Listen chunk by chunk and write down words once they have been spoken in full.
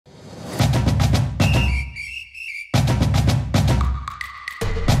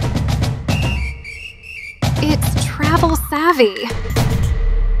TravelSavvy.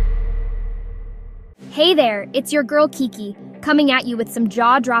 Hey there, it's your girl Kiki, coming at you with some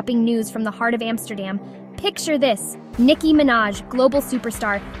jaw-dropping news from the heart of Amsterdam. Picture this: Nicki Minaj, global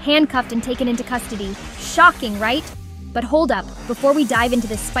superstar, handcuffed and taken into custody. Shocking, right? But hold up, before we dive into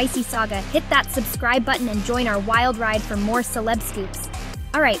this spicy saga, hit that subscribe button and join our wild ride for more celeb scoops.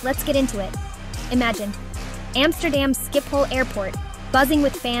 Alright, let's get into it. Imagine Amsterdam's Schiphol airport, buzzing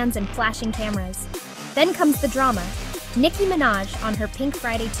with fans and flashing cameras. Then comes the drama. Nicki Minaj, on her Pink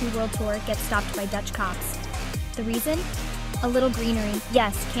Friday 2 World Tour, gets stopped by Dutch cops. The reason? A little greenery.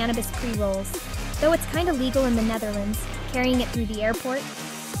 Yes, cannabis pre-rolls. Though it's kinda legal in the Netherlands, carrying it through the airport?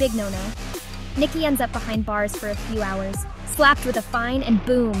 Big no-no. Nicki ends up behind bars for a few hours, slapped with a fine, and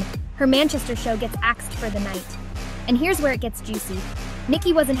boom! Her Manchester show gets axed for the night. And here's where it gets juicy.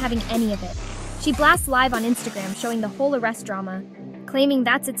 Nicki wasn't having any of it. She blasts live on Instagram showing the whole arrest drama, claiming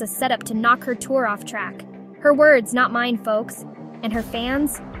it's a setup to knock her tour off track. Her words, not mine, folks. And her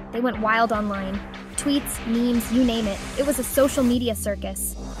fans? They went wild online. Tweets, memes, you name it. It was a social media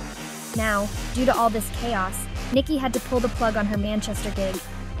circus. Now, due to all this chaos, Nicki had to pull the plug on her Manchester gig,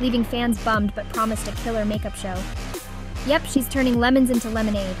 leaving fans bummed but promised a killer makeup show. Yep, she's turning lemons into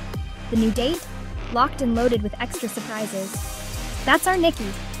lemonade. The new date? Locked and loaded with extra surprises. That's our Nicki.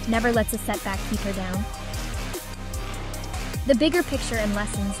 Never lets a setback keep her down. The bigger picture and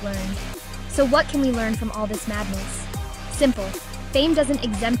lessons learned. So what can we learn from all this madness? Simple. Fame doesn't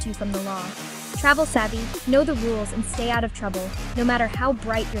exempt you from the law. Travel savvy, know the rules, and stay out of trouble, no matter how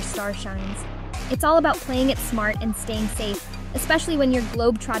bright your star shines. It's all about playing it smart and staying safe, especially when you're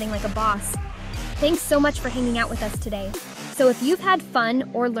globe-trotting like a boss. Thanks so much for hanging out with us today. So if you've had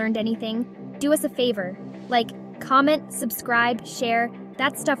fun or learned anything, do us a favor. Like, comment, subscribe, share.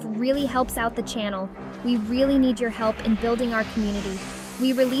 That stuff really helps out the channel. We really need your help in building our community.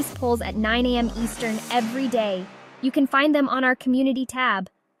 We release polls at 9 a.m. Eastern every day. You can find them on our community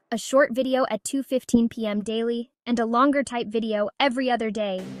tab. A short video at 2:15 p.m. daily, and a longer type video every other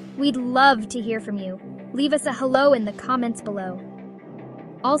day. We'd love to hear from you. Leave us a hello in the comments below.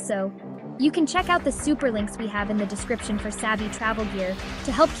 Also, you can check out the super links we have in the description for savvy travel gear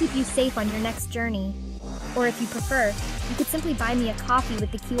to help keep you safe on your next journey. Or if you prefer, you could simply buy me a coffee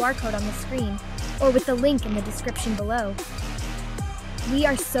with the QR code on the screen, or with the link in the description below. We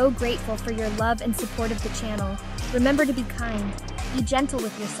are so grateful for your love and support of the channel. Remember to be kind, be gentle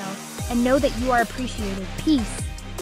with yourself, and know that you are appreciated. Peace.